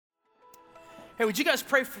Hey, would you guys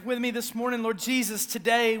pray with me this morning? Lord Jesus,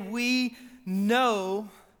 today we know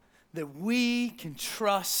that we can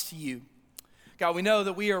trust you. God, we know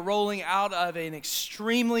that we are rolling out of an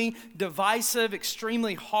extremely divisive,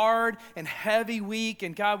 extremely hard and heavy week.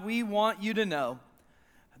 And God, we want you to know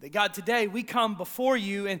that, God, today we come before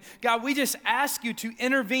you. And God, we just ask you to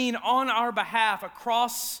intervene on our behalf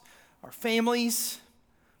across our families,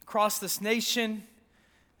 across this nation,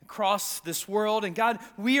 across this world. And God,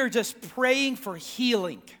 we are just praying for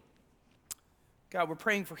healing. God, we're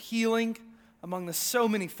praying for healing among the so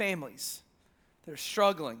many families that are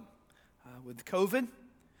struggling with COVID.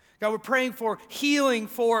 God, we're praying for healing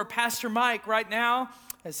for Pastor Mike right now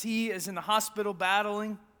as he is in the hospital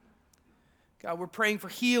battling. God, we're praying for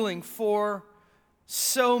healing for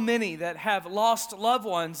so many that have lost loved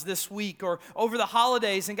ones this week or over the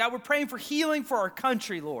holidays. And God, we're praying for healing for our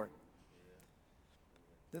country, Lord.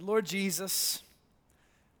 That, Lord Jesus,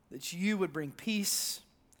 that you would bring peace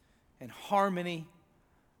and harmony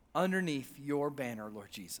underneath your banner,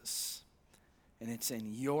 Lord Jesus. And it's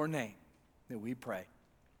in your name that we pray.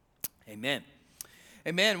 Amen.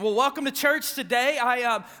 Amen. Well, welcome to church today.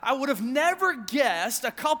 I would have never guessed a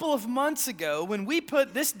couple of months ago when we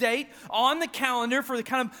put this date on the calendar for the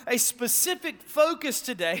kind of a specific focus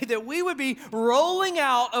today that we would be rolling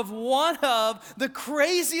out of one of the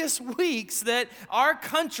craziest weeks that our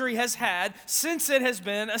country has had since it has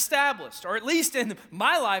been established, or at least in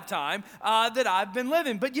my lifetime that I've been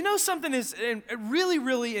living. But you know something is really,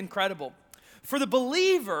 really incredible. For the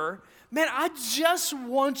believer, man, I just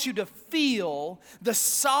want you to feel the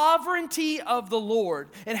sovereignty of the Lord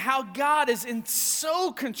and how God is in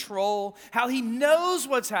so control, how he knows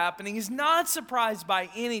what's happening, he's not surprised by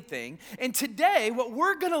anything. And today, what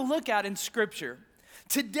we're going to look at in Scripture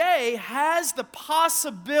today has the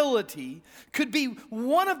possibility, could be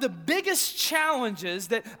one of the biggest challenges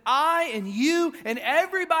that I and you and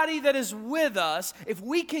everybody that is with us, if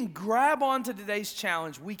we can grab onto today's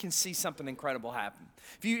challenge, we can see something incredible happen.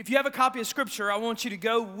 If you have a copy of Scripture, I want you to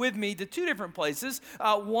go with me to two different places.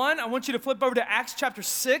 One, I want you to flip over to Acts chapter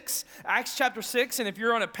 6. Acts chapter 6, and if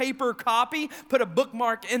you're on a paper copy, put a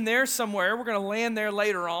bookmark in there somewhere. We're going to land there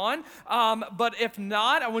later on. But if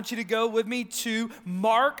not, I want you to go with me to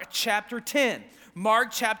Mark chapter 10. Mark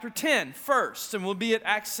chapter 10 first, and we'll be at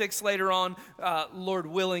Acts 6 later on, Lord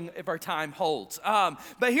willing, if our time holds.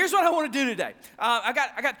 But here's what I want to do today. I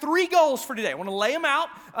got three goals for today. I want to lay them out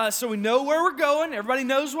so we know where we're going. Everybody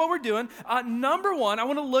knows what we're doing. Number one, I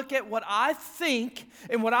want to look at what I think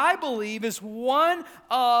and what I believe is one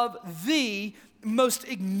of the most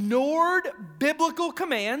ignored biblical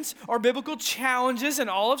commands or biblical challenges in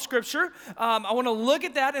all of Scripture. I want to look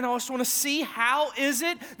at that, and I also want to see how is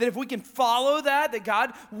it that if we can follow that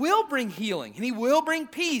God will bring healing, and he will bring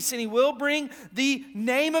peace, and he will bring the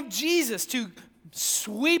name of Jesus to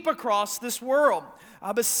sweep across this world.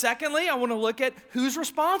 But secondly, I want to look at who's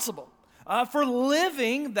responsible for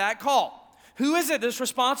living that call. Who is it that's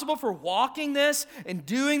responsible for walking this and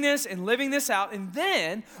doing this and living this out? And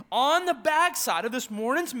then on the backside of this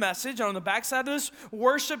morning's message, on the backside of this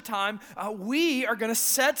worship time, we are going to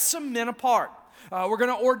set some men apart. We're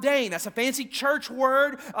going to ordain. That's a fancy church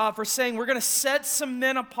word for saying we're going to set some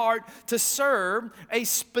men apart to serve a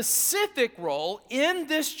specific role in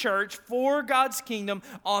this church for God's kingdom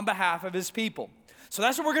on behalf of his people. So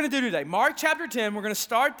that's what we're going to do today. Mark chapter 10, we're going to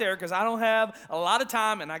start there because I don't have a lot of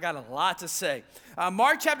time and I got a lot to say.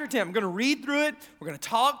 Mark chapter 10, I'm going to read through it, we're going to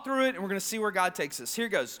talk through it, and we're going to see where God takes us. Here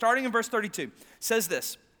it goes. Starting in verse 32, it says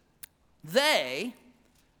this: They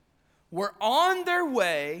were on their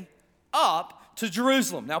way up to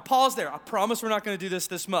Jerusalem. Now pause there. I promise we're not going to do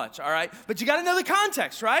this much, all right? But you got to know the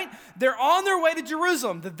context, right? They're on their way to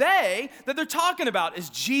Jerusalem. The they that they're talking about is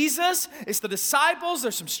Jesus, it's the disciples,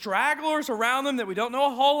 there's some stragglers around them that we don't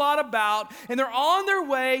know a whole lot about, and they're on their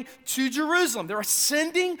way to Jerusalem. They're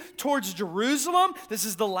ascending towards Jerusalem. This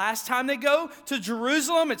is the last time they go to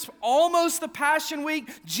Jerusalem. It's almost the Passion Week.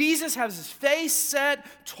 Jesus has his face set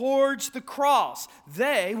towards the cross.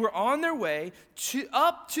 They were on their way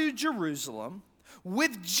up to Jerusalem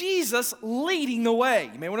with Jesus leading the way.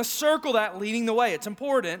 You may want to circle that, leading the way. It's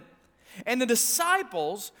important. And the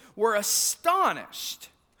disciples were astonished,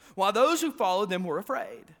 while those who followed them were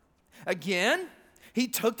afraid. Again, he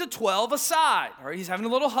took the 12 aside. All right, he's having a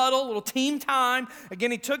little huddle, a little team time.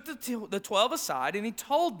 Again, he took the 12 aside and he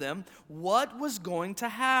told them what was going to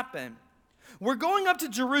happen. We're going up to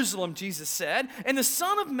Jerusalem, Jesus said, and the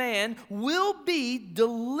Son of Man will be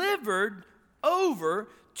delivered over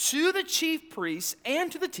to the chief priests and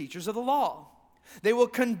to the teachers of the law. They will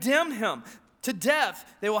condemn him to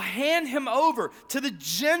death. They will hand him over to the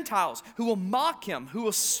Gentiles who will mock him, who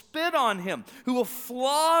will spit on him, who will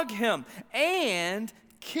flog him and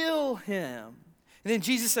kill him. And then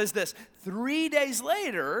Jesus says this, 3 days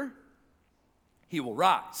later, he will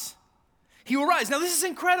rise. He will rise. Now this is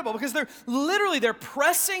incredible because they're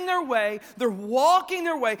pressing their way, they're walking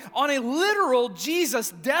their way on a literal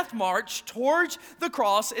Jesus death march towards the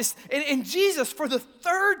cross. And Jesus, for the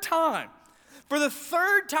third time,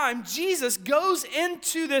 Jesus goes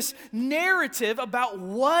into this narrative about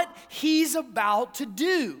what he's about to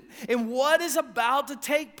do and what is about to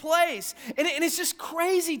take place. And it's just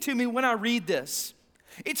crazy to me when I read this.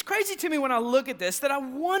 It's crazy to me when I look at this that I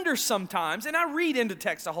wonder sometimes, and I read into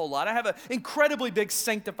text a whole lot. I have an incredibly big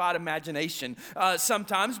sanctified imagination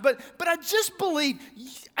sometimes, but I just believe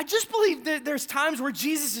that there's times where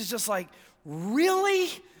Jesus is just like, really?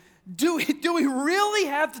 Do we really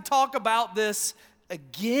have to talk about this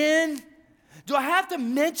again? Do I have to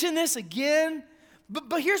mention this again?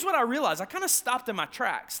 But here's what I realized. I kind of stopped in my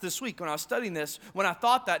tracks this week when I was studying this, when I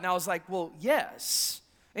thought that, and I was like, well, yes.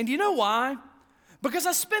 And do you know why? Because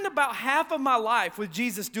I spend about half of my life with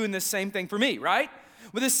Jesus doing this same thing for me, right?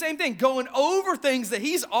 With the same thing, going over things that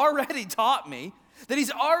he's already taught me, that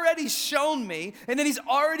he's already shown me, and that he's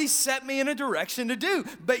already set me in a direction to do.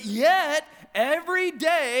 But yet, every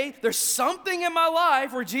day, there's something in my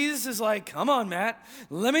life where Jesus is like, come on, Matt,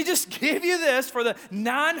 let me just give you this for the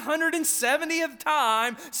 970th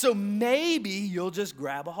time, so maybe you'll just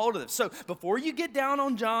grab a hold of this. So before you get down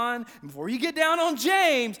on John, before you get down on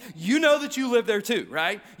James, you know that you live there too,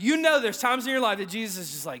 right? You know there's times in your life that Jesus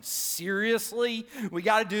is just like, seriously? We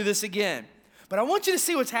got to do this again. But I want you to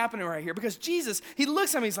see what's happening right here because Jesus, he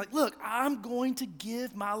looks at me, he's like, look, I'm going to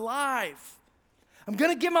give my life. I'm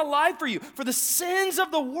going to give my life for you, for the sins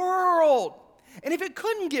of the world. And if it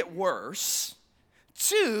couldn't get worse,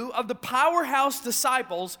 2 of the powerhouse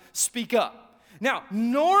disciples speak up. Now,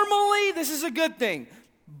 normally this is a good thing,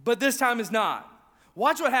 but this time is not.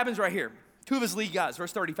 Watch what happens right here. 2 of his lead guys,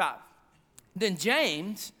 verse 35. Then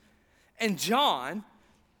James and John,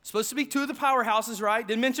 supposed to be 2 of the powerhouses, right?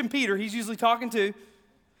 Didn't mention Peter, he's usually talking to.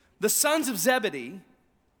 The sons of Zebedee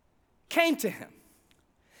came to him.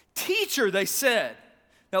 Teacher, they said.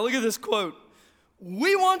 Now look at this quote.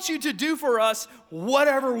 We want you to do for us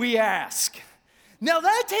whatever we ask. Now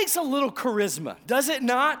that takes a little charisma, does it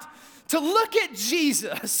not? To look at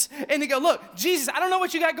Jesus and to go, look, Jesus, I don't know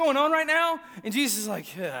what you got going on right now. And Jesus is like,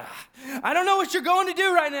 I don't know what you're going to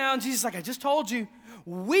do right now. And Jesus is like, I just told you.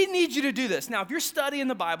 We need you to do this. Now, if you're studying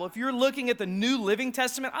the Bible, if you're looking at the New Living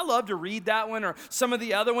Testament, I love to read that one or some of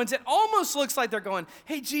the other ones. It almost looks like they're going,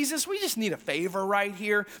 hey, Jesus, we just need a favor right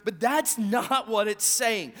here. But that's not what it's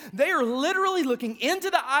saying. They are literally looking into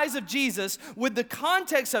the eyes of Jesus with the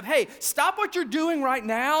context of, hey, stop what you're doing right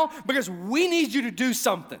now because we need you to do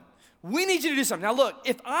something. We need you to do something. Now, look,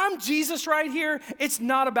 if I'm Jesus right here, it's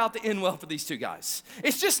not about to end well for these 2 guys.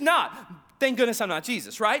 It's just not. Thank goodness I'm not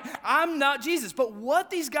Jesus, right? I'm not Jesus. But what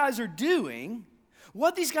these guys are doing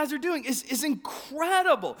is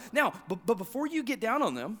incredible. Now, but before you get down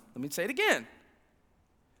on them, let me say it again.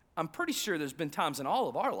 I'm pretty sure there's been times in all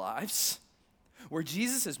of our lives where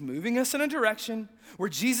Jesus is moving us in a direction, where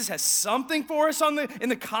Jesus has something for us in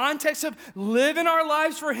the context of living our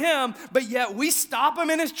lives for him, but yet we stop him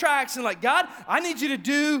in his tracks and like, God, I need you to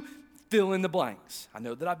do fill in the blanks. I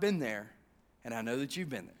know that I've been there, and I know that you've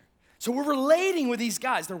been there. So we're relating with these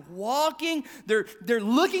guys. They're walking, they're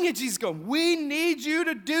looking at Jesus going, we need you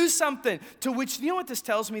to do something. To which, you know what this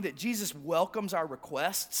tells me? That Jesus welcomes our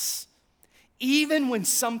requests, even when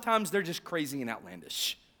sometimes they're just crazy and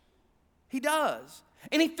outlandish. He does.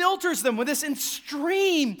 And he filters them with this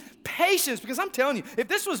extreme patience. Because I'm telling you, if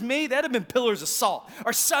this was me, that'd have been pillars of salt.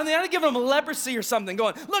 Or something, I'd have given them leprosy or something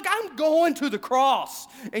going, look, I'm going to the cross.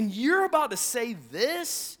 And you're about to say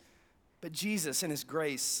this? But Jesus, in his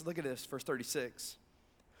grace, look at this, verse 36.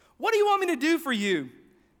 What do you want me to do for you?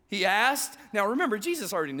 He asked. Now remember,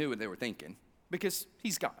 Jesus already knew what they were thinking because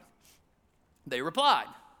he's God. They replied,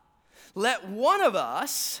 let one of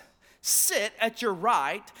us sit at your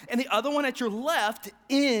right and the other one at your left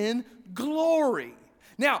in glory.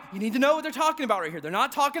 Now, you need to know what they're talking about right here. They're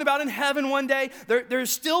not talking about in heaven one day. They're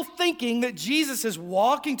still thinking that Jesus is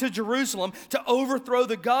walking to Jerusalem to overthrow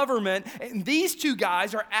the government. And these 2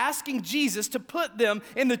 guys are asking Jesus to put them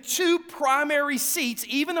in the 2 primary seats,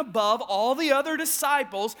 even above all the other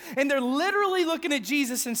disciples. And they're literally looking at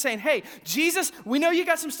Jesus and saying, hey, Jesus, we know you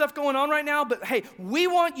got some stuff going on right now, but hey, we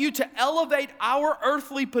want you to elevate our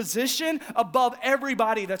earthly position above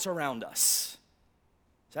everybody that's around us.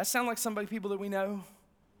 Does that sound like people that we know?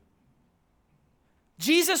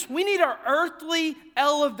 Jesus, we need our earthly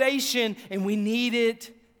elevation, and we need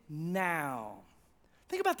it now.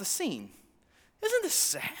 Think about the scene. Isn't this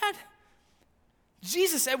sad?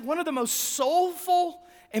 Jesus, at one of the most soulful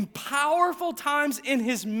and powerful times in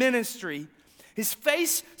his ministry, his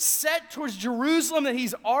face set towards Jerusalem that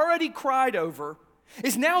he's already cried over,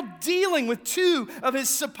 is now dealing with two of his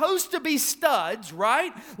supposed to be studs,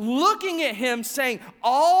 right? Looking at him saying,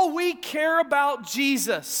 all we care about,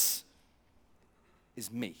 Jesus, is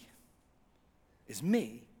me. Is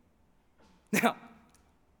me. Now,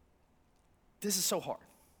 this is so hard.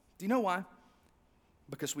 Do you know why?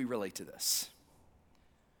 Because we relate to this.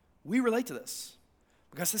 We relate to this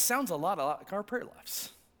because this sounds a lot like our prayer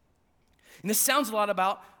lives. And this sounds a lot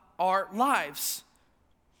about our lives.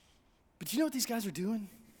 But do you know what these guys are doing?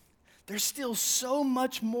 They're still so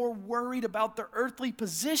much more worried about their earthly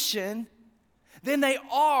position than they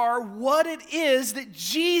are what it is that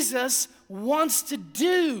Jesus wants to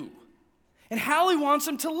do and how he wants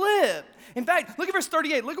them to live. In fact, look at verse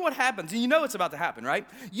 38. Look at what happens. And you know it's about to happen, right?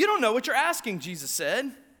 You don't know what you're asking, Jesus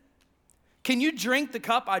said. Can you drink the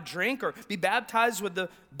cup I drink or be baptized with the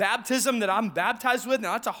baptism that I'm baptized with?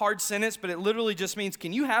 Now, that's a hard sentence, but it literally just means,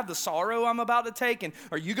 can you have the sorrow I'm about to take? And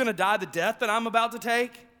are you going to die the death that I'm about to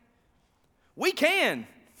take? We can.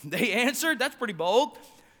 They answered. That's pretty bold.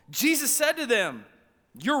 Jesus said to them,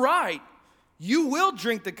 you're right. You will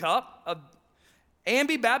drink the cup and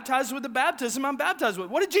be baptized with the baptism I'm baptized with.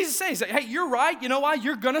 What did Jesus say? He said, hey, you're right. You know why?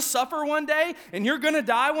 You're going to suffer one day, and you're going to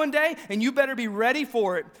die one day, and you better be ready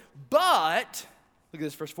for it. But, look at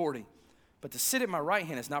this, verse 40. But to sit at my right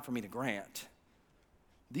hand is not for me to grant.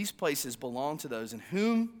 These places belong to those in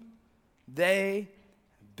whom they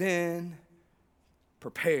have been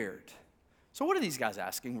prepared. So what are these guys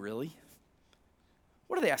asking, really?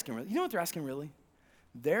 What are they asking, really? You know what they're asking, really?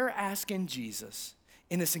 They're asking Jesus,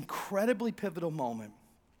 in this incredibly pivotal moment,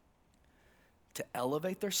 to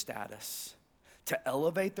elevate their status, to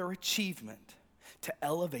elevate their achievement, to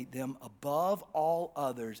elevate them above all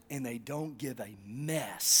others, and they don't give a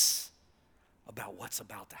mess about what's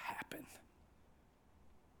about to happen.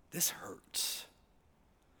 This hurts.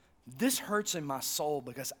 This hurts in my soul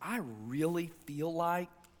because I really feel like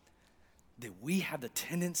that we have the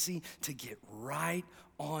tendency to get right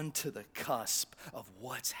onto the cusp of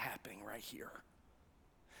what's happening right here.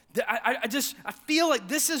 I feel like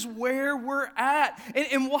this is where we're at.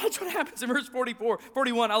 And watch what happens in verse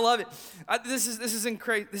 41. I love it. This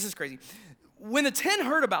is crazy. When the 10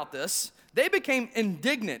 heard about this, they became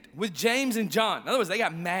indignant with James and John. In other words, they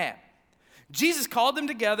got mad. Jesus called them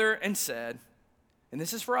together and said, and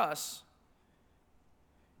this is for us,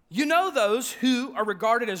 you know those who are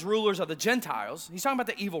regarded as rulers of the Gentiles. He's talking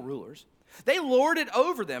about the evil rulers. They lord it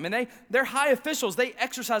over them, and they're high officials. They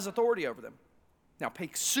exercise authority over them. Now,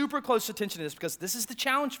 pay super close attention to this because this is the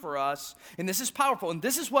challenge for us, and this is powerful, and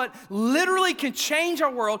this is what literally can change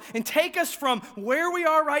our world and take us from where we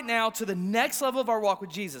are right now to the next level of our walk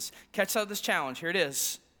with Jesus. Catch out this challenge. Here it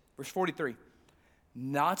is, verse 43.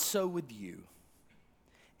 Not so with you.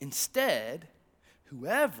 Instead,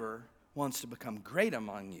 whoever wants to become great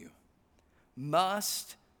among you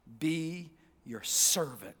must be your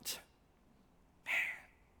servant.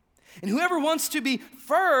 And whoever wants to be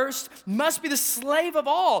first must be the slave of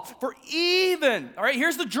all. For even, all right,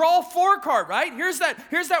 here's the draw four card, right? Here's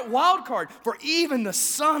that wild card. For even the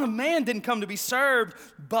Son of Man didn't come to be served,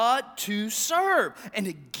 but to serve and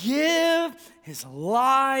to give his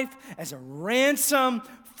life as a ransom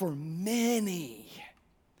for many.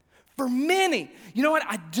 For many. You know what?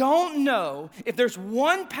 I don't know if there's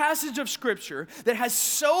one passage of Scripture that has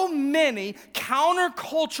so many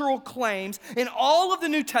countercultural claims in all of the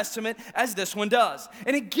New Testament as this one does.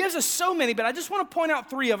 And it gives us so many, but I just want to point out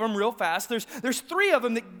three of them real fast. There's three of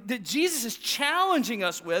them that Jesus is challenging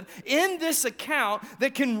us with in this account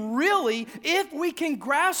that can really, if we can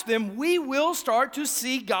grasp them, we will start to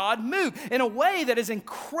see God move in a way that is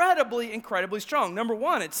incredibly, incredibly strong. Number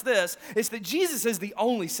one, it's this. It's that Jesus is the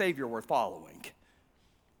only Savior worth following.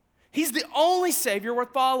 He's the only Savior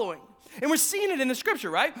worth following. And we're seeing it in the Scripture,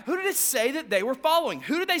 right? Who did it say that they were following?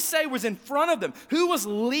 Who did they say was in front of them? Who was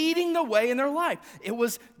leading the way in their life? It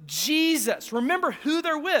was Jesus. Remember who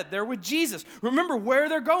they're with. They're with Jesus. Remember where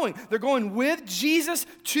they're going. They're going with Jesus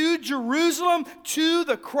to Jerusalem, to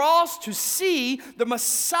the cross, to see the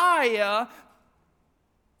Messiah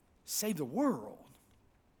save the world.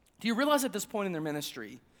 Do you realize at this point in their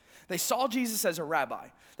ministry They saw Jesus as a rabbi.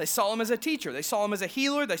 They saw him as a teacher. They saw him as a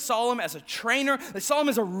healer. They saw him as a trainer. They saw him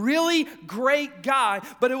as a really great guy.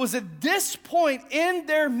 But it was at this point in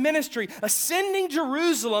their ministry, ascending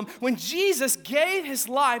Jerusalem, when Jesus gave his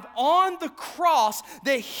life on the cross,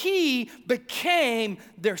 that he became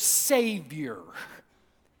their Savior.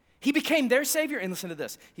 He became their Savior, and listen to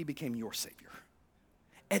this, he became your Savior.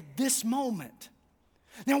 At this moment.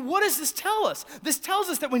 Now, what does this tell us? This tells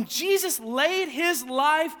us that when Jesus laid his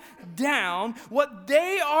life down, what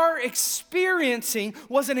they are experiencing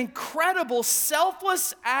was an incredible,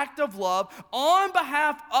 selfless act of love on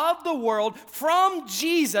behalf of the world from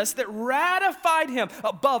Jesus that ratified him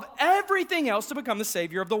above everything else to become the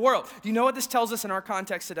Savior of the world. Do you know what this tells us in our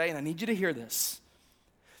context today? And I need you to hear this.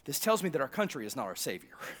 This tells me that our country is not our Savior.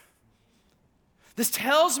 This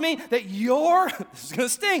tells me that this is going to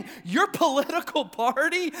sting, your political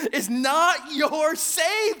party is not your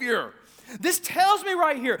Savior. This tells me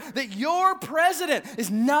right here that your president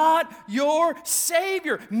is not your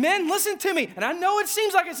Savior. Men, listen to me. And I know it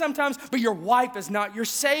seems like it sometimes, but your wife is not your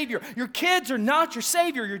Savior. Your kids are not your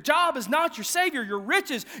Savior. Your job is not your Savior. Your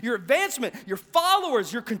riches, your advancement, your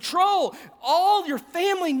followers, your control, all your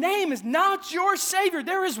family name is not your Savior.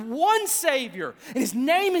 There is one Savior, and his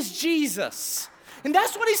name is Jesus. And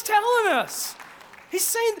that's what he's telling us. He's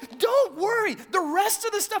saying, don't worry. The rest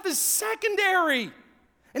of the stuff is secondary.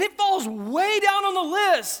 And it falls way down on the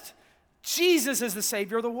list. Jesus is the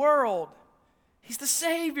Savior of the world. He's the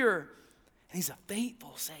Savior. And he's a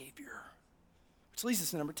faithful Savior. Which leads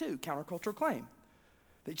us to number 2, countercultural claim.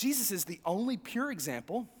 That Jesus is the only pure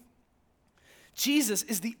example. Jesus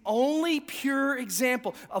is the only pure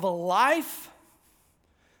example of a life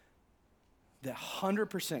that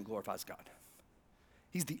 100% glorifies God.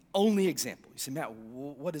 He's the only example. You say, Matt,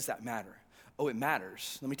 what does that matter? Oh, it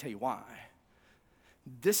matters. Let me tell you why.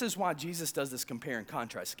 This is why Jesus does this compare and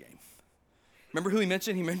contrast game. Remember who he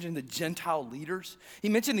mentioned? He mentioned the Gentile leaders. He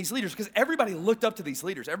mentioned these leaders because everybody looked up to these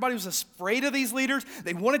leaders. Everybody was afraid of these leaders.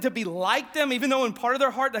 They wanted to be like them, even though in part of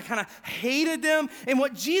their heart they kind of hated them. And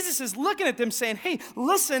what Jesus is looking at them saying, hey,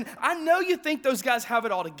 listen, I know you think those guys have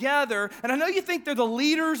it all together, and I know you think they're the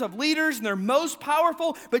leaders of leaders and they're most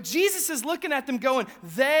powerful, but Jesus is looking at them going,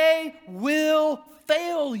 they will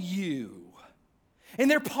fail you. In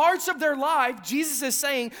their parts of their life, Jesus is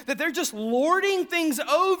saying that they're just lording things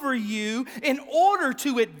over you in order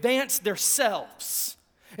to advance themselves,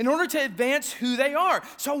 in order to advance who they are.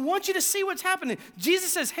 So I want you to see what's happening.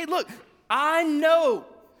 Jesus says, hey, look, I know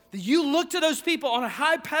that you look to those people on a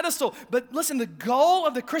high pedestal, but listen, the goal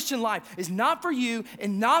of the Christian life is not for you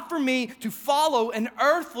and not for me to follow an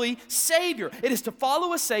earthly Savior. It is to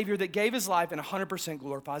follow a Savior that gave his life and 100%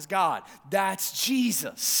 glorifies God. That's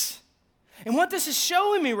Jesus. And what this is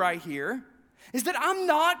showing me right here is that I'm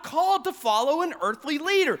not called to follow an earthly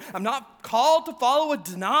leader. I'm not called to follow a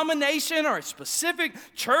denomination or a specific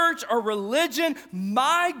church or religion.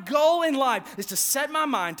 My goal in life is to set my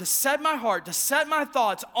mind, to set my heart, to set my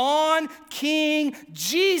thoughts on King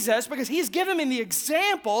Jesus, because he's given me the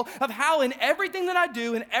example of how in everything that I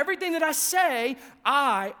do and everything that I say,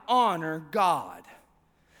 I honor God.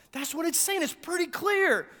 That's what it's saying. It's pretty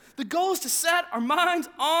clear. The goal is to set our minds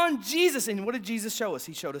on Jesus. And what did Jesus show us?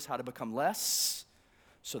 He showed us how to become less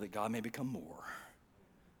so that God may become more.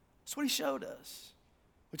 That's what he showed us.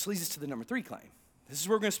 Which leads us to the number 3 claim. This is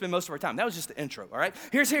where we're going to spend most of our time. That was just the intro, all right?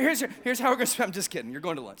 Here's how we're going to spend. I'm just kidding. You're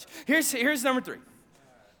going to lunch. Here's number 3.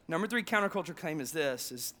 Number 3 counterculture claim is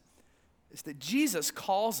this, is that Jesus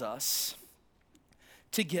calls us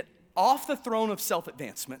to get off the throne of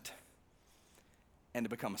self-advancement and to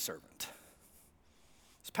become a servant.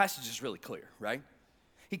 This passage is really clear, right?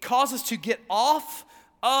 He calls us to get off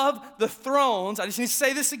of the thrones, I just need to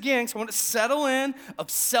say this again because I want to settle in,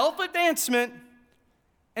 of self-advancement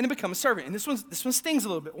and to become a servant. And this one stings a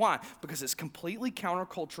little bit. Why? Because it's completely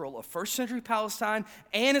countercultural of first century Palestine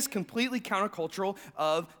and it's completely countercultural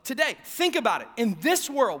of today. Think about it. In this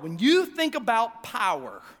world, when you think about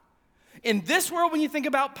power,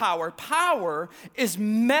 power is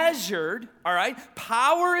measured, all right?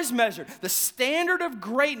 Power is measured. The standard of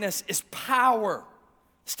greatness is power.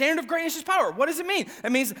 Standard of greatness is power. What does it mean?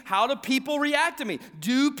 It means, how do people react to me?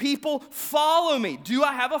 Do people follow me? Do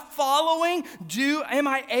I have a following? Am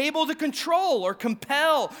I able to control or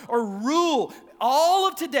compel or rule? All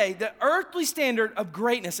of today, the earthly standard of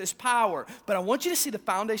greatness is power. But I want you to see the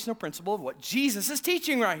foundational principle of what Jesus is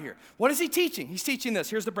teaching right here. What is he teaching? He's teaching this.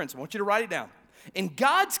 Here's the principle. I want you to write it down. In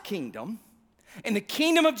God's kingdom, in the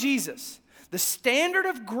kingdom of Jesus, the standard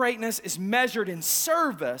of greatness is measured in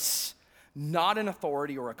service, not in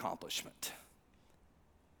authority or accomplishment.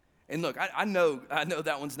 And look, I know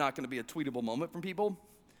that one's not going to be a tweetable moment from people,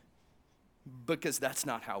 because that's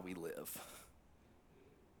not how we live.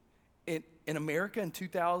 In America in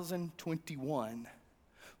 2021,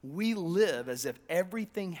 we live as if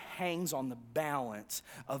everything hangs on the balance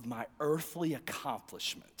of my earthly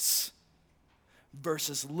accomplishments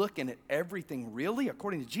versus looking at everything really,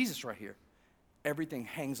 according to Jesus right here, everything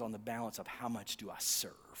hangs on the balance of how much do I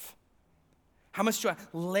serve? How much do I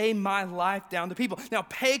lay my life down to people? Now,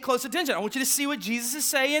 pay close attention. I want you to see what Jesus is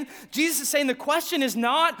saying. Jesus is saying the question is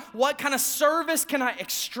not what kind of service can I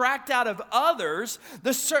extract out of others.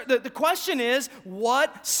 The question is,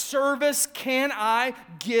 what service can I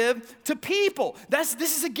give to people? This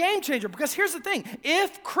is a game changer, because here's the thing.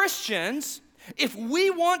 If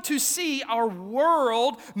we want to see our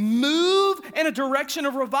world move in a direction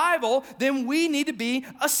of revival, then we need to be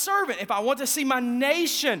a servant. If I want to see my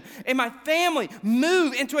nation and my family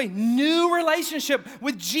move into a new relationship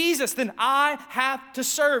with Jesus, then I have to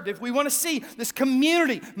serve. If we want to see this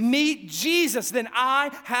community meet Jesus, then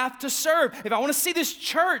I have to serve. If I want to see this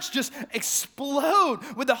church just explode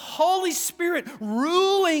with the Holy Spirit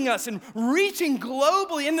ruling us and reaching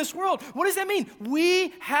globally in this world, what does that mean?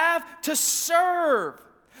 We have to serve.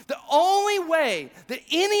 The only way that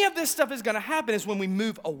any of this stuff is going to happen is when we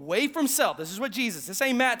move away from self. This is what this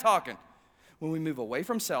ain't Matt talking. When we move away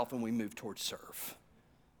from self and we move towards serve.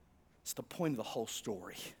 It's the point of the whole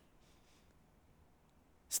story.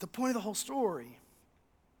 It's the point of the whole story.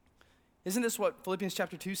 Isn't this what Philippians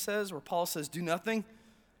chapter 2 says, where Paul says, do nothing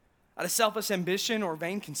out of selfish ambition or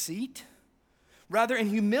vain conceit? Rather, in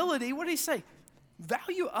humility, what did he say?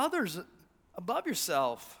 Value others above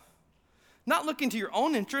yourself. Not looking to your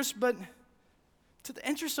own interest, but to the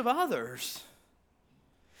interest of others.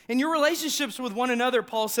 In your relationships with one another,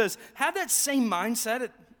 Paul says, have that same mindset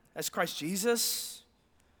as Christ Jesus,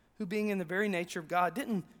 who being in the very nature of God,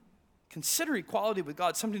 didn't consider equality with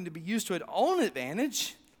God something to be used to his own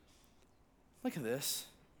advantage. Look at this.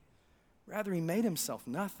 Rather, he made himself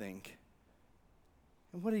nothing.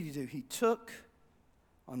 And what did he do? He took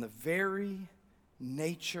on the very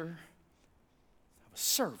nature of a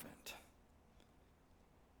servant.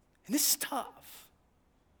 And this is tough.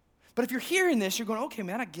 But if you're hearing this, you're going, okay,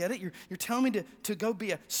 man, I get it. You're telling me to go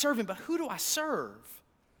be a servant, but who do I serve?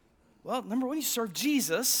 Well, number one, you serve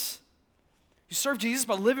Jesus. You serve Jesus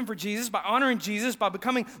by living for Jesus, by honoring Jesus, by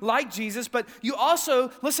becoming like Jesus. But you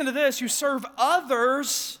also, listen to this, you serve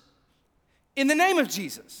others in the name of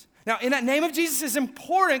Jesus. Now, in that name of Jesus is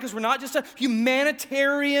important because we're not just a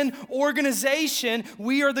humanitarian organization.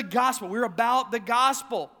 We are the gospel. We're about the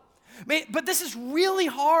gospel. But this is really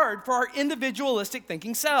hard for our individualistic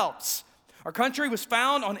thinking selves. Our country was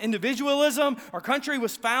founded on individualism. Our country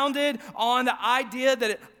was founded on the idea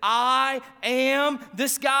that I am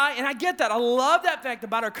this guy. And I get that. I love that fact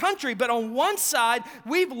about our country. But on one side,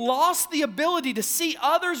 we've lost the ability to see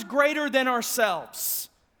others greater than ourselves.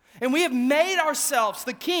 And we have made ourselves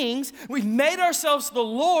the kings, we've made ourselves the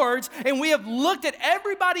lords, and we have looked at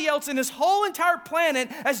everybody else in this whole entire planet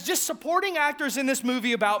as just supporting actors in this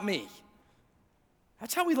movie about me.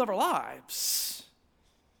 That's how we live our lives.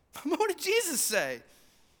 What did Jesus say?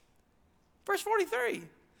 Verse 43,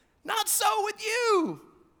 not so with you.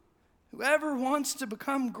 Whoever wants to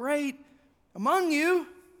become great among you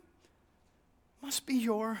must be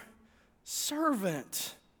your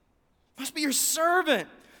servant. Must be your servant.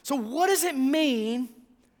 So what does it mean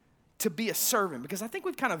to be a servant? Because I think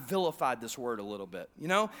we've kind of vilified this word a little bit, you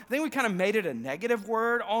know? I think we kind of made it a negative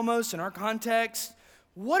word almost in our context.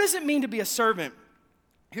 What does it mean to be a servant?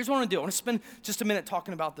 Here's what I want to do. I want to spend just a minute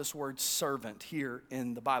talking about this word servant here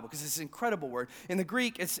in the Bible because it's an incredible word. In the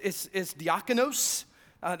Greek, it's diakonos.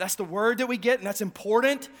 That's the word that we get, and that's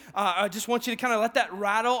important. I just want you to kind of let that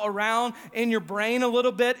rattle around in your brain a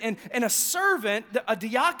little bit. And a servant, a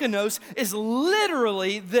diakonos, is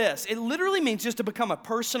literally this. It literally means just to become a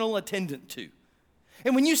personal attendant to.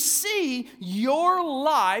 And when you see your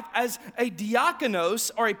life as a diakonos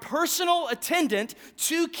or a personal attendant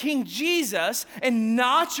to King Jesus and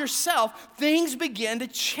not yourself, things begin to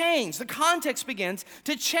change. The context begins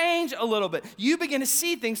to change a little bit. You begin to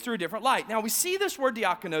see things through a different light. Now, we see this word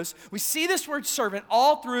diakonos, we see this word servant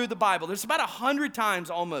all through the Bible. There's about 100 times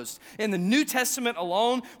almost in the New Testament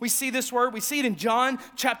alone. We see this word. We see it in John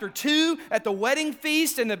chapter 2 at the wedding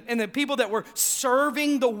feast, and the people that were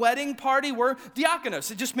serving the wedding party were diakonos.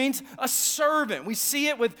 It just means a servant. We see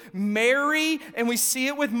it with Mary and we see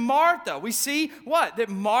it with Martha. We see what? That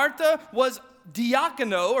Martha was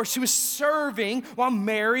diakono, or she was serving while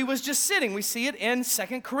Mary was just sitting. We see it in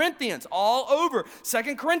 2 Corinthians, all over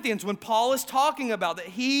 2 Corinthians, when Paul is talking about that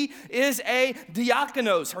he is a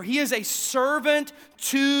diakonos, or he is a servant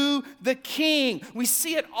to the king. We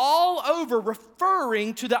see it all over,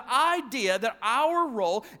 referring to the idea that our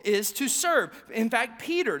role is to serve. In fact,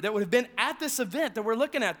 Peter, that would have been at this event that we're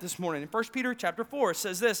looking at this morning, in 1 Peter chapter 4,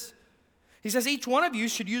 says this. He says, each one of you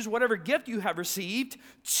should use whatever gift you have received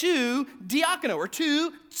to diakono, or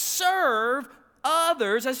to serve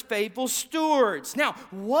others as faithful stewards. Now,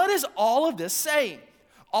 what is all of this saying?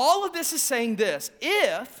 All of this is saying this: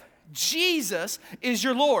 if Jesus is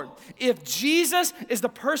your Lord, if Jesus is the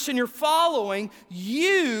person you're following,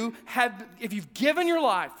 if you've given your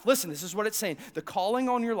life, listen, this is what it's saying. The calling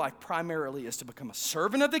on your life primarily is to become a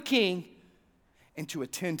servant of the king and to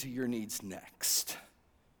attend to your needs next.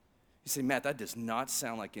 You say, Matt, that does not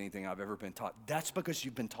sound like anything I've ever been taught. That's because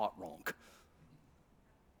you've been taught wrong.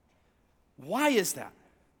 Why is that?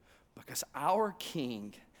 Because our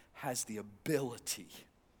King has the ability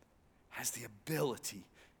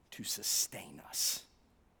to sustain us.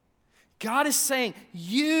 God is saying,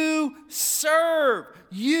 you serve.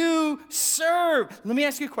 Let me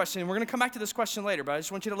ask you a question, and we're going to come back to this question later, but I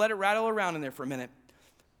just want you to let it rattle around in there for a minute.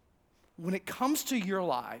 When it comes to your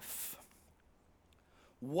life,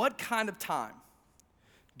 what kind of time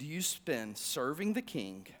do you spend serving the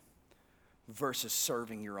king versus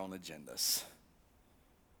serving your own agendas?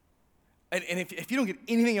 And if you don't get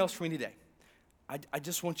anything else from me today, I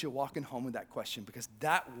just want you walking home with that question, because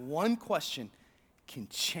that one question can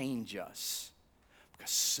change us.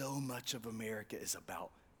 Because so much of America is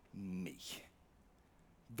about me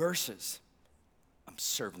versus I'm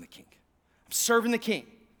serving the king. I'm serving the king.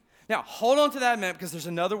 Now, hold on to that a minute, because there's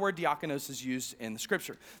another word diakonos is used in the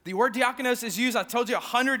scripture. The word diakonos is used, I told you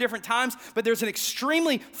 100 different times, but there's an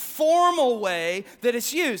extremely formal way that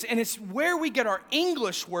it's used, and it's where we get our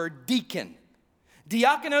English word deacon.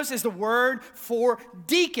 Diakonos is the word for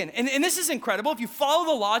deacon. And this is incredible. If you follow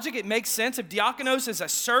the logic, it makes sense. If diakonos is a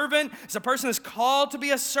servant, is a person that's called to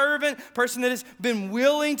be a servant, person that has been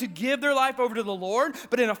willing to give their life over to the Lord.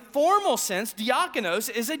 But in a formal sense, diakonos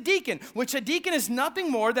is a deacon, which a deacon is nothing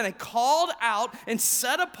more than a called out and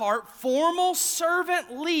set apart formal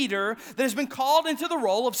servant leader that has been called into the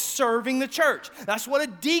role of serving the church. That's what a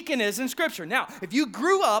deacon is in Scripture. Now, if you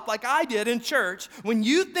grew up like I did in church, when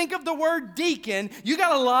you think of the word deacon, you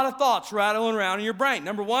got a lot of thoughts rattling around in your brain.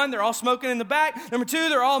 Number one, they're all smoking in the back. Number two,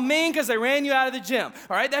 they're all mean because they ran you out of the gym.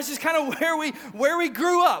 All right, that's just kind of where we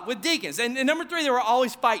grew up with deacons. And number three, they were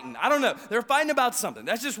always fighting. I don't know. They were fighting about something.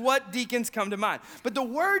 That's just what deacons come to mind. But the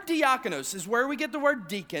word diakonos is where we get the word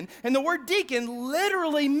deacon. And the word deacon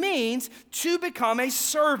literally means to become a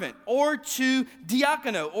servant, or to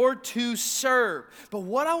diakono, or to serve. But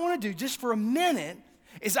what I want to do just for a minute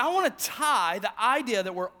is I want to tie the idea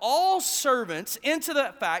that we're all servants into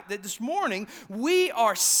the fact that this morning we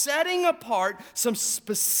are setting apart some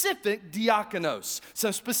specific diakonos,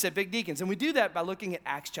 some specific deacons. And we do that by looking at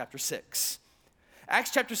Acts chapter 6.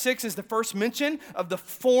 Acts chapter 6 is the first mention of the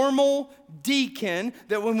formal deacon,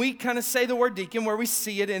 that when we kind of say the word deacon, where we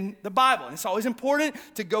see it in the Bible. And it's always important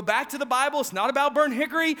to go back to the Bible. It's not about burnt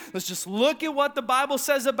hickory. Let's just look at what the Bible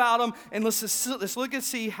says about them, and let's look and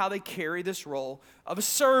see how they carry this role of a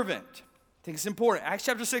servant. I think it's important. Acts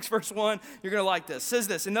chapter 6, verse 1, you're going to like this. It says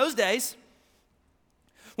this: in those days,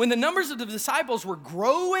 when the numbers of the disciples were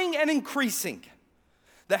growing and increasing,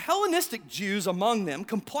 the Hellenistic Jews among them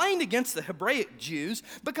complained against the Hebraic Jews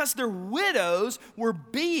because their widows were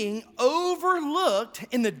being overlooked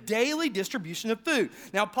in the daily distribution of food.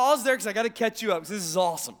 Now, pause there because I got to catch you up, because this is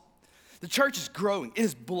awesome. The church is growing. It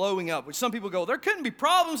is blowing up, which some people go, there couldn't be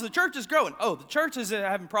problems. The church is growing. Oh, the church is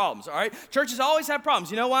having problems, all right? Churches always have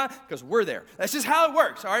problems. You know why? Because we're there. That's just how it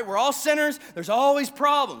works, all right? We're all sinners. There's always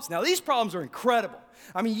problems. Now, these problems are incredible.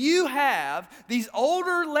 I mean, you have these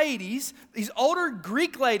older ladies, these older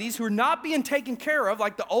Greek ladies who are not being taken care of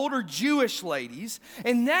like the older Jewish ladies,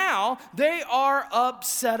 and now they are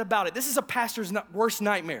upset about it. This is a pastor's worst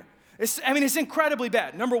nightmare. It's incredibly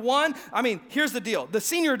bad. Number one, here's the deal. The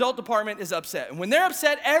senior adult department is upset. And when they're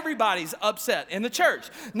upset, everybody's upset in the church.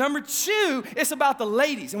 Number two, it's about the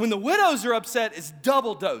ladies. And when the widows are upset, it's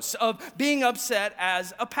double dose of being upset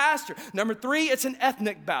as a pastor. Number three, it's an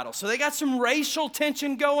ethnic battle. So they got some racial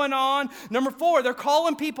tension going on. Number four, they're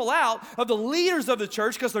calling people out of the leaders of the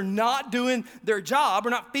church because they're not doing their job or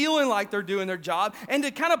not feeling like they're doing their job. And to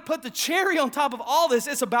kind of put the cherry on top of all this,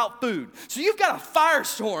 it's about food. So you've got a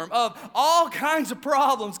firestorm of all kinds of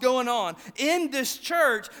problems going on in this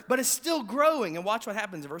church, but it's still growing. And watch what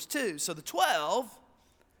happens in verse 2. So the 12,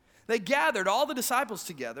 they gathered all the disciples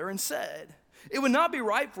together and said, It would not be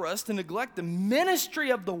right for us to neglect the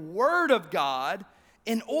ministry of the Word of God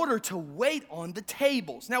in order to wait on the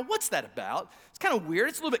tables. Now, what's that about? It's kind of weird.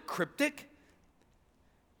 It's a little bit cryptic.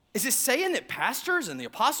 Is it saying that pastors and the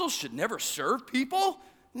apostles should never serve people?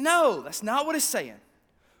 No, that's not what it's saying.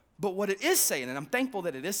 But what it is saying, and I'm thankful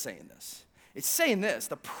that it is saying this, it's saying this: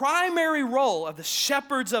 the primary role of the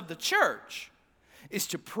shepherds of the church is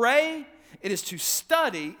to pray, it is to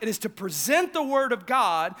study, it is to present the Word of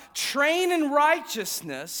God, train in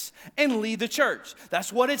righteousness, and lead the church.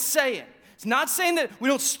 That's what it's saying. It's not saying that we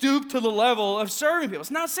don't stoop to the level of serving people. It's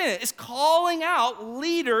not saying it. It's calling out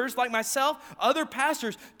leaders like myself, other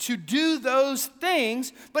pastors, to do those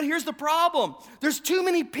things. But here's the problem. There's too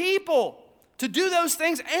many people to do those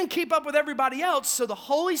things and keep up with everybody else. So the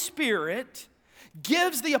Holy Spirit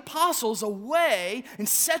gives the apostles a way and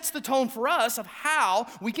sets the tone for us of how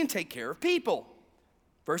we can take care of people.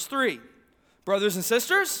 Verse 3, brothers and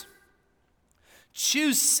sisters,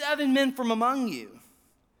 choose 7 men from among you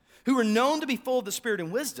who are known to be full of the Spirit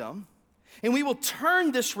and wisdom, and we will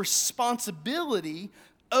turn this responsibility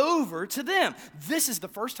over to them. This is the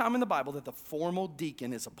first time in the Bible that the formal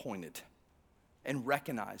deacon is appointed and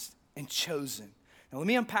recognized and chosen. Now let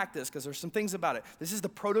me unpack this because there's some things about it. This is the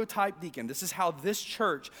prototype deacon. This is how this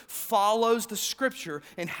church follows the Scripture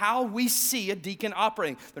and how we see a deacon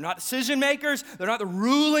operating. They're not decision makers. They're not the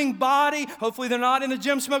ruling body. Hopefully they're not in the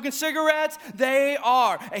gym smoking cigarettes. They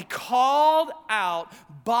are a called out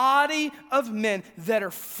body of men that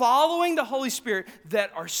are following the Holy Spirit,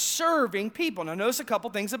 that are serving people. Now notice a couple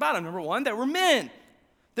things about them. Number one, they were men.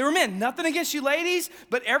 They were men. Nothing against you ladies,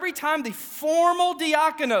 but every time the formal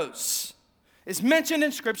diakonos is mentioned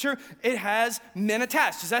in Scripture, it has men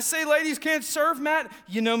attached. Does that say ladies can't serve, Matt?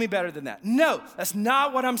 You know me better than that. No, that's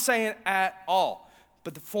not what I'm saying at all.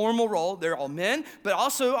 But the formal role, they're all men. But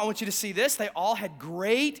also, I want you to see this. They all had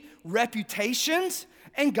great reputations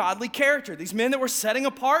and godly character. These men that we're setting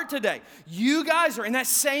apart today. You guys are in that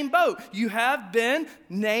same boat. You have been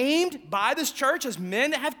named by this church as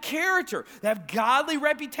men that have character, that have godly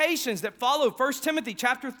reputations, that follow 1 Timothy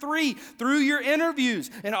chapter 3 through your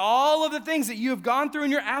interviews and all of the things that you have gone through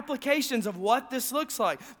in your applications of what this looks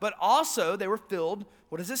like. But also, they were filled,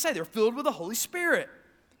 what does it say? They were filled with the Holy Spirit.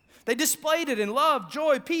 They displayed it in love,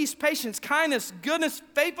 joy, peace, patience, kindness, goodness,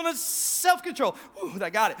 faithfulness, self-control. Ooh,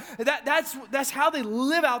 I got it. That's how they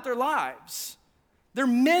live out their lives. They're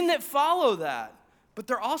men that follow that. But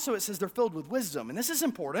they're also, it says they're filled with wisdom. And this is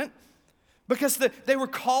important because they were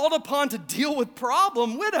called upon to deal with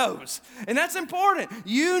problem widows. And that's important.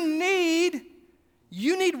 You need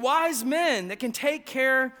wise men that can take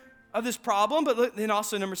care of this problem. But then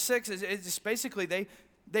also number 6, it's just basically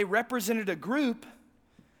they represented a group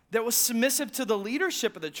that was submissive to the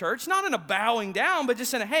leadership of the church, not in a bowing down, but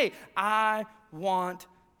just in a, hey, I want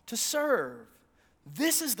to serve.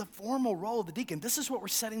 This is the formal role of the deacon. This is what we're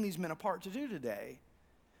setting these men apart to do today.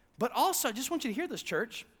 But also, I just want you to hear this,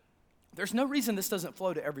 church. There's no reason this doesn't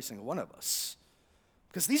flow to every single one of us,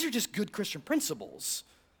 because these are just good Christian principles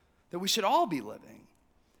that we should all be living.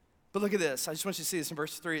 But look at this. I just want you to see this in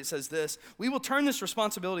verse 3. It says this: we will turn this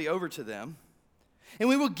responsibility over to them, and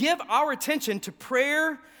we will give our attention to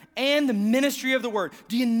prayer and the ministry of the word.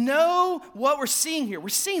 Do you know what we're seeing here? We're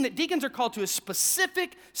seeing that deacons are called to a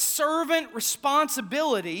specific servant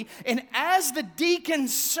responsibility. And as the deacon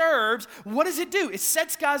serves, what does it do? It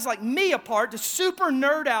sets guys like me apart to super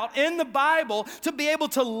nerd out in the Bible to be able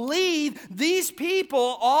to lead these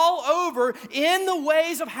people all over in the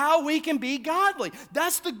ways of how we can be godly.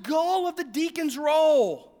 That's the goal of the deacon's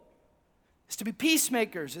role. It's to be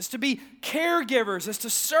peacemakers, it's to be caregivers, it's to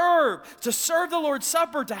serve the Lord's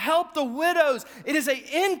Supper, to help the widows. It is an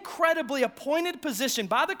incredibly appointed position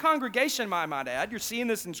by the congregation, I might add. You're seeing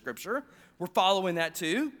this in Scripture. We're following that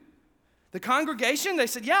too. The congregation, they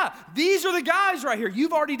said, yeah, these are the guys right here.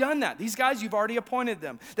 You've already done that. These guys, you've already appointed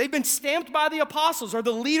them. They've been stamped by the apostles or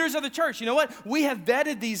the leaders of the church. You know what? We have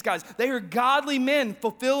vetted these guys. They are godly men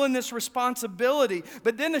fulfilling this responsibility.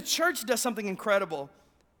 But then the church does something incredible.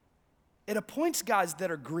 It appoints guys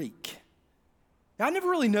that are Greek. Now, I never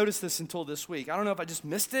really noticed this until this week. I don't know if I just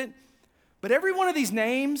missed it, but every one of these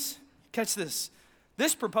names, catch this.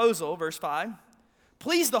 This proposal, verse 5,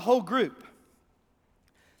 pleased the whole group.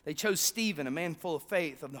 They chose Stephen, a man full of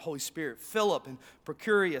faith of the Holy Spirit, Philip and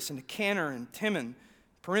Procurius and Nicanor and Timon,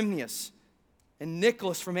 Parmenas, and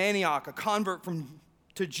Nicholas from Antioch, a convert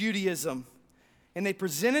to Judaism. And they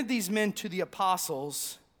presented these men to the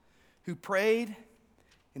apostles, who prayed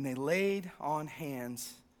and they laid on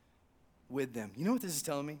hands with them. You know what this is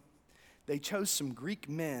telling me? They chose some Greek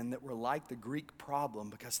men that were like the Greek problem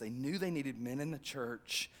because they knew they needed men in the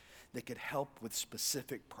church that could help with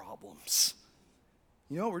specific problems.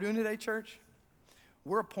 You know what we're doing today, church?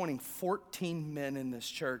 We're appointing 14 men in this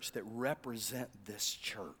church that represent this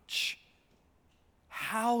church.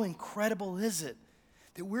 How incredible is it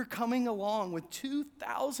that we're coming along with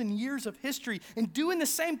 2,000 years of history and doing the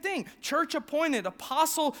same thing? Church appointed,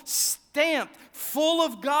 apostle stamped, full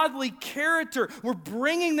of godly character. We're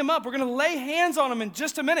bringing them up. We're going to lay hands on them in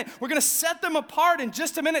just a minute. We're going to set them apart in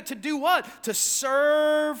just a minute to do what? To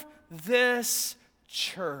serve this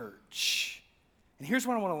church. And here's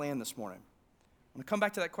where I want to land this morning. I'm going to come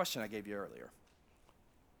back to that question I gave you earlier.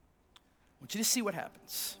 I want you to see what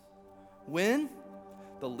happens when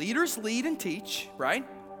the leaders lead and teach, right?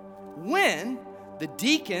 When the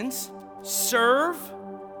deacons serve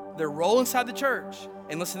their role inside the church.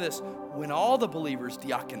 And listen to this, when all the believers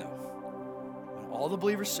diakono, when all the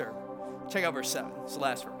believers serve. Check out verse 7, it's the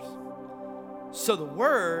last verse. So the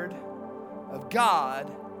word of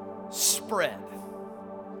God spread.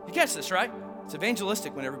 You catch this, right? It's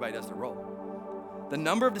evangelistic when everybody does their role. The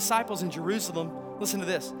number of disciples in Jerusalem, listen to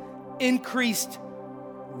this, increased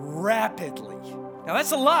rapidly. Now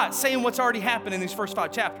that's a lot saying what's already happened in these first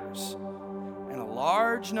 5 chapters. And a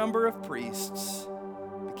large number of priests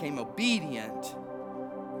became obedient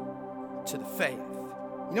to the faith.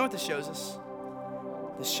 You know what this shows us?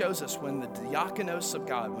 This shows us when the diakonos of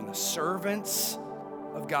God, when the servants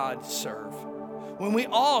of God serve, when we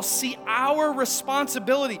all see our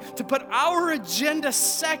responsibility to put our agenda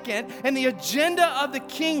second and the agenda of the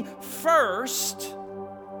king first,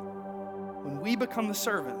 when we become the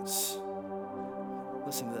servants,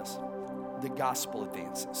 listen to this, the gospel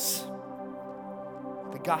advances.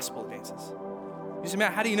 The gospel advances. You say,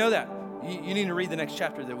 Matt, how do you know that? You need to read the next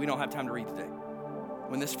chapter that we don't have time to read today.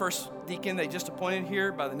 When this first deacon they just appointed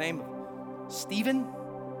here by the name of Stephen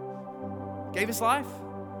gave his life,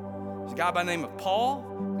 there's a guy by the name of Paul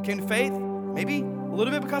who came to faith, maybe a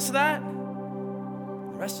little bit because of that.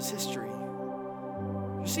 The rest is history.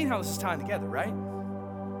 You've seen how this is tying together, right?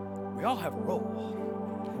 We all have a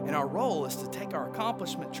role. And our role is to take our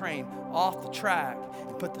accomplishment train off the track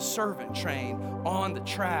and put the servant train on the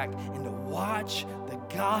track and to watch the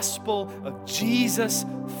gospel of Jesus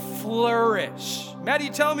flourish. Matt, are you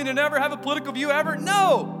telling me to never have a political view ever?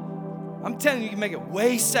 No. I'm telling you, you can make it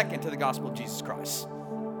way second to the gospel of Jesus Christ.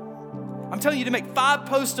 I'm telling you to make 5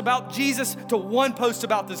 posts about Jesus to 1 post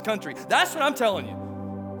about this country. That's what I'm telling you.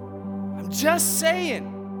 I'm just saying.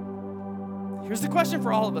 Here's the question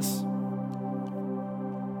for all of us.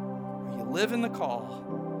 Are you living the call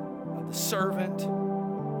of the servant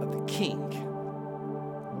of the king?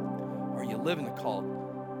 Or are you living the call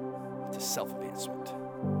to self-advancement?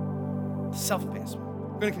 Self-advancement.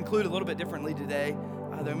 We're going to conclude a little bit differently today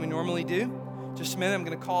than we normally do. Just a minute, I'm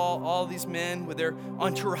going to call all these men with their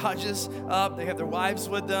entourages up. They have their wives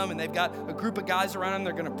with them, and they've got a group of guys around them.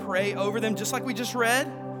 They're going to pray over them, just like we just read.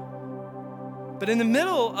 But in the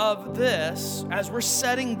middle of this, as we're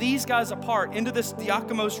setting these guys apart into this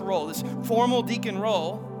diakonos role, this formal deacon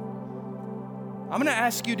role, I'm going to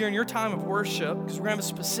ask you during your time of worship, because we're going to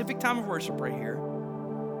have a specific time of worship right here,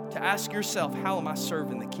 to ask yourself, how am I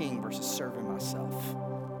serving the king versus serving myself?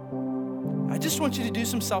 I just want you to do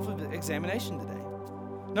some self-examination today.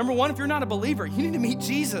 Number 1, if you're not a believer, you need to meet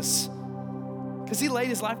Jesus because he laid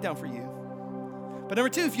his life down for you. But number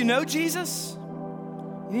 2, if you know Jesus,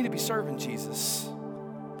 you need to be serving Jesus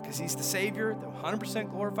because he's the Savior that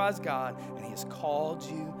 100% glorifies God, and he has called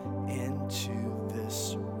you into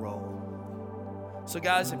this role. So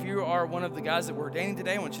guys, if you are one of the guys that we're ordaining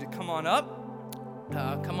today, I want you to come on up.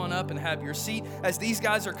 Come on up and have your seat. As these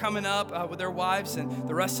guys are coming up with their wives and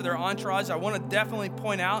the rest of their entourage, I want to definitely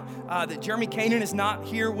point out that Jeremy Canaan is not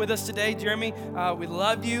here with us today. Jeremy, we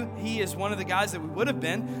love you. He is one of the guys that we would have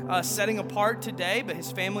been setting apart today, but his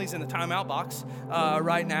family's in the timeout box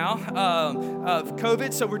right now of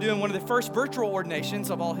COVID, so we're doing one of the first virtual ordinations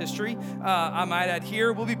of all history. I might add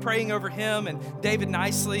here, we'll be praying over him and David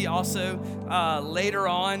Nicely also later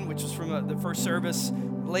on, which was from the first service,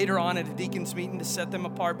 later on at a deacon's meeting to set them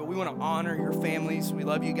apart, but we want to honor your families. We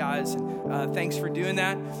love you guys, and thanks for doing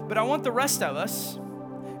that. But I want the rest of us,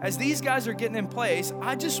 as these guys are getting in place,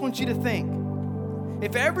 I just want you to think,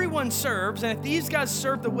 if everyone serves, and if these guys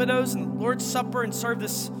serve the widows and the Lord's Supper and serve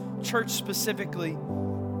this church specifically,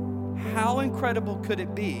 how incredible could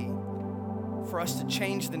it be for us to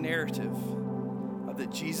change the narrative of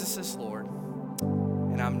that Jesus is Lord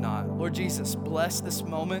and I'm not? Lord Jesus, bless this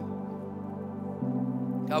moment.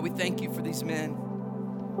 God, we thank you for these men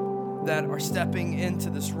that are stepping into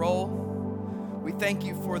this role. We thank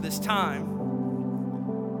you for this time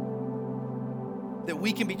that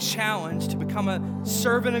we can be challenged to become a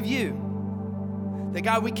servant of you, That,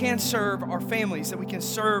 God, we can serve our families, that we can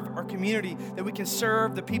serve our community, that we can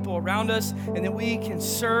serve the people around us, and that we can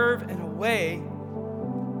serve in a way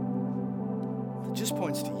that just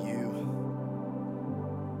points to you.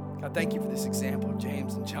 God, thank you for this example of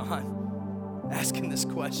James and John asking this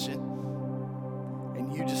question,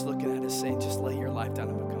 and you just looking at us saying, just lay your life down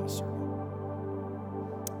and become a servant.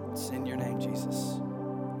 It's in your name, Jesus.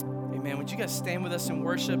 Amen. Would you guys stand with us in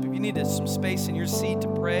worship? If you need some space in your seat to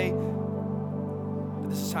pray,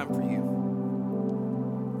 this is time for you.